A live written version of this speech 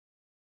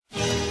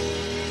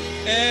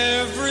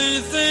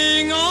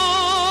Everything I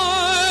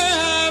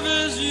have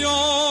is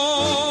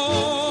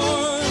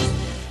yours.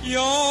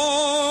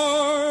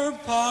 You're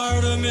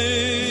part of me.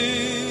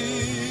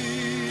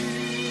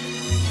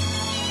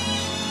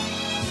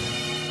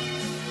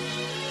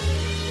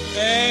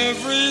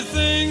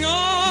 Everything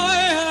I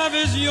have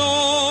is yours,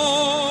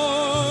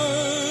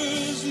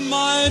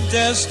 my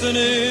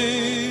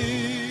destiny.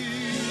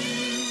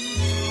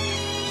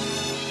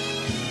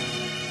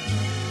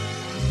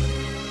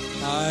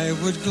 I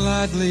would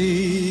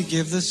gladly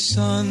give the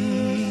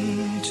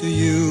sun to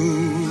you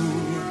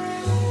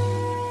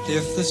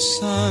if the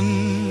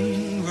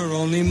sun were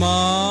only mine.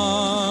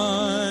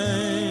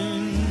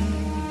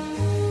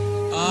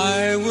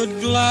 I would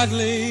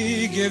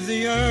gladly give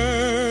the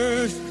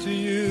earth to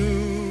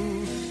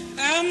you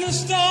and the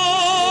stars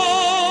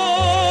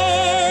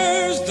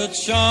that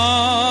shine.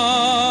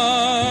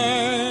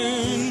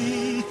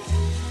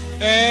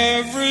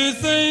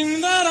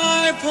 Everything that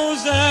I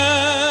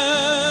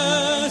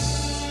possess,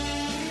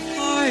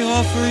 I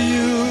offer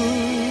you.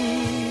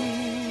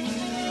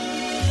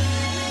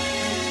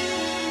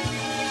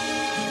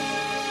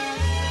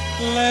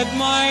 Let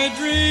my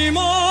dream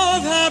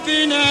of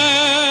happiness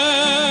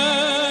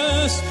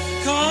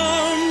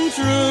come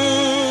true.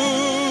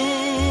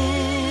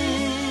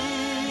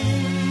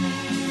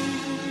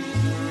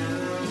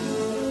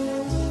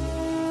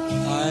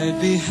 I'd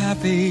be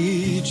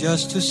happy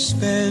just to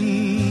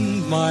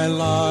spend my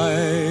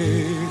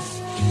life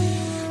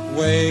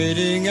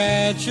waiting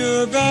at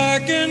your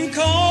beck and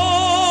call.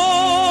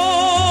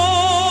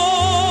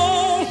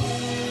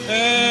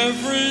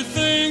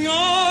 Everything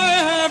I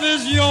have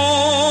is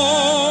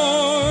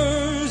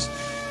yours,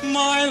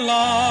 my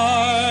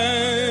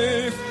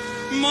life,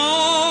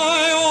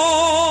 my all.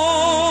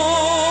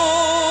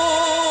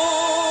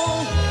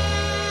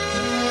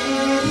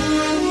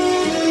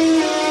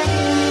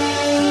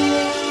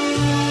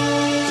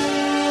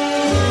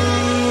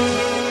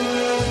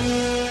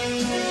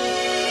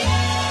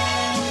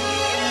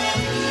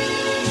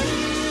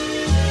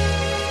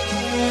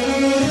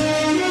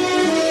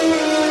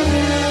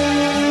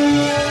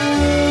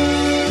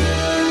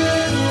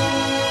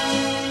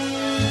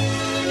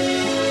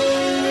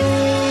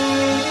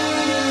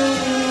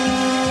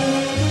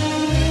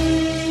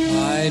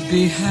 I'd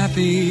be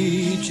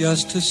happy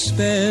just to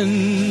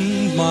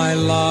spend my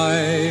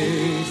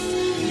life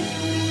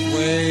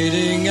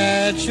waiting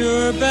at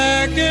your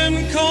beck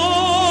and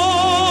call.